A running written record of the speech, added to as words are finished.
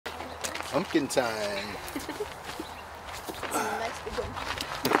Pumpkin time. Nice big one.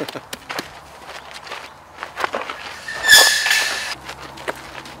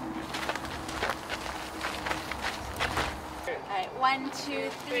 Alright, 1, 2,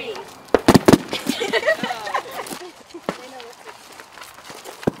 3.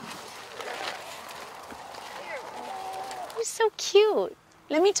 You're so cute.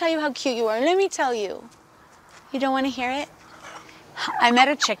 Let me tell you how cute you are. Let me tell you. You don't want to hear it? I met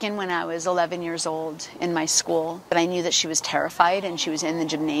a chicken when I was 11 years old in my school, but I knew that she was terrified and she was in the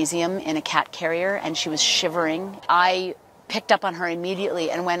gymnasium in a cat carrier and she was shivering. I picked up on her immediately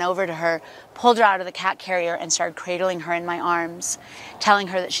and went over to her, pulled her out of the cat carrier and started cradling her in my arms, telling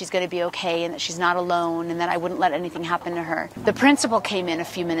her that she's going to be okay and that she's not alone and that I wouldn't let anything happen to her. The principal came in a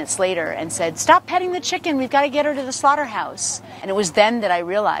few minutes later and said, "Stop petting the chicken, we've got to get her to the slaughterhouse." And it was then that I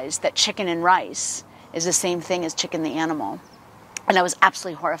realized that chicken and rice is the same thing as chicken the animal. And I was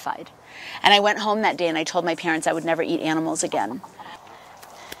absolutely horrified. And I went home that day and I told my parents I would never eat animals again.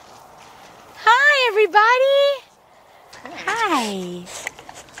 Hi, everybody. Hi.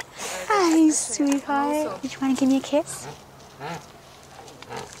 Hi, sweetheart. Did you want to give me a kiss?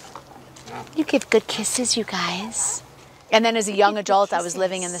 You give good kisses, you guys. And then as a young adult, I was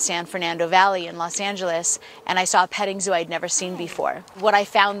living in the San Fernando Valley in Los Angeles, and I saw a petting zoo I'd never seen before. What I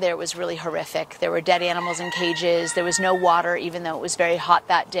found there was really horrific. There were dead animals in cages. There was no water, even though it was very hot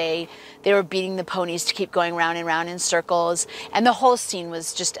that day. They were beating the ponies to keep going round and round in circles. And the whole scene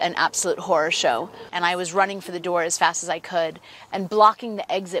was just an absolute horror show. And I was running for the door as fast as I could. And blocking the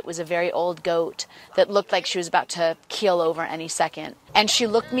exit was a very old goat that looked like she was about to keel over any second. And she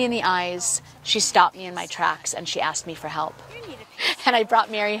looked me in the eyes, she stopped me in my tracks, and she asked me for help. And I brought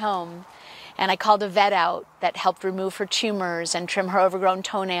Mary home. And I called a vet out that helped remove her tumors and trim her overgrown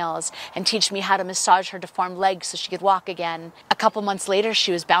toenails and teach me how to massage her deformed legs so she could walk again. A couple months later,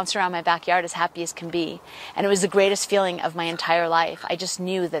 she was bouncing around my backyard as happy as can be. And it was the greatest feeling of my entire life. I just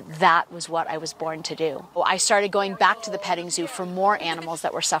knew that that was what I was born to do. I started going back to the petting zoo for more animals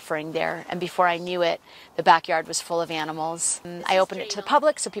that were suffering there. And before I knew it, the backyard was full of animals. I opened it to the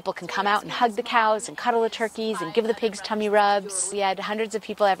public so people can come out and hug the cows and cuddle the turkeys and give the pigs tummy rubs. We had hundreds of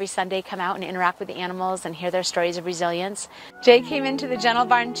people every Sunday come out and interact with the animals and hear their stories of resilience. Jay came into the Gentle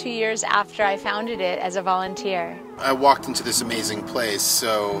Barn 2 years after I founded it as a volunteer. I walked into this amazing place,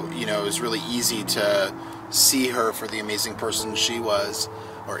 so, you know, it was really easy to see her for the amazing person she was,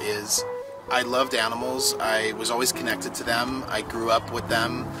 or is. I loved animals. I was always connected to them. I grew up with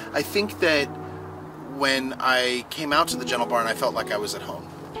them. I think that when I came out to the Gentle Barn, I felt like I was at home.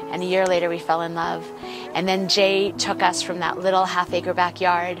 And a year later, we fell in love. And then Jay took us from that little half-acre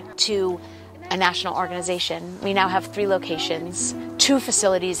backyard to a national organization. We now have 3 locations, 2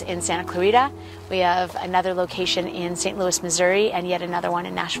 facilities in Santa Clarita. We have another location in St. Louis, Missouri, and yet another one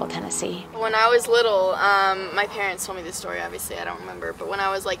in Nashville, Tennessee. When I was little, my parents told me this story, obviously I don't remember, but when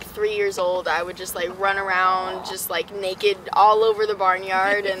I was like 3 years old, I would just like run around just like naked all over the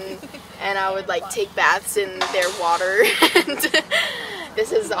barnyard and I would like take baths in their water. And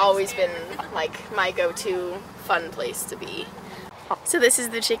this has always been like my go-to fun place to be. So this is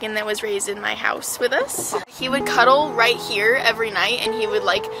the chicken that was raised in my house with us. He would cuddle right here every night and he would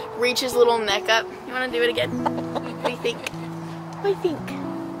like reach his little neck up. You want to do it again? What do you think? What do you think?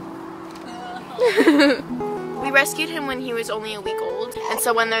 We rescued him when he was only a week old, and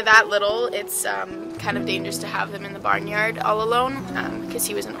so when they're that little, it's kind of dangerous to have them in the barnyard all alone because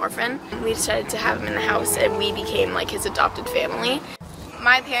he was an orphan. We decided to have him in the house and we became like his adopted family.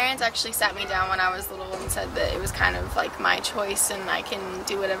 My parents actually sat me down when I was little and said that it was kind of like my choice and I can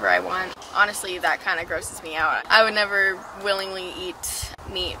do whatever I want. Honestly, that kind of grosses me out. I would never willingly eat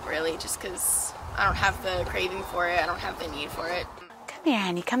meat, really, just because I don't have the craving for it. I don't have the need for it. Come here,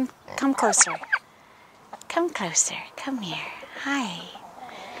 honey. Come closer. Come closer. Come here. Hi.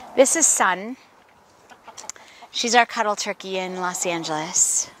 This is Sun. She's our cuddle turkey in Los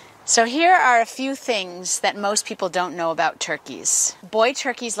Angeles. So here are a few things that most people don't know about turkeys. Boy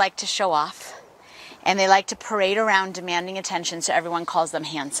turkeys like to show off, and they like to parade around demanding attention so everyone calls them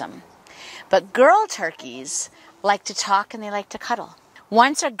handsome. But girl turkeys like to talk and they like to cuddle.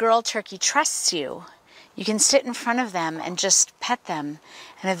 Once a girl turkey trusts you, you can sit in front of them and just pet them,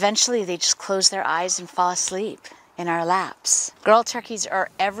 and eventually they just close their eyes and fall asleep in our laps. Girl turkeys are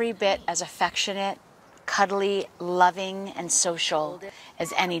every bit as affectionate, cuddly, loving, and social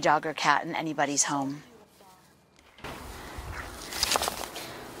as any dog or cat in anybody's home.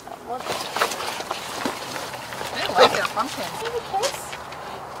 I don't like their pumpkins.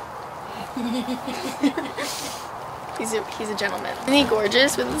 He's a gentleman. Isn't he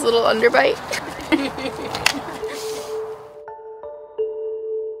gorgeous with his little underbite?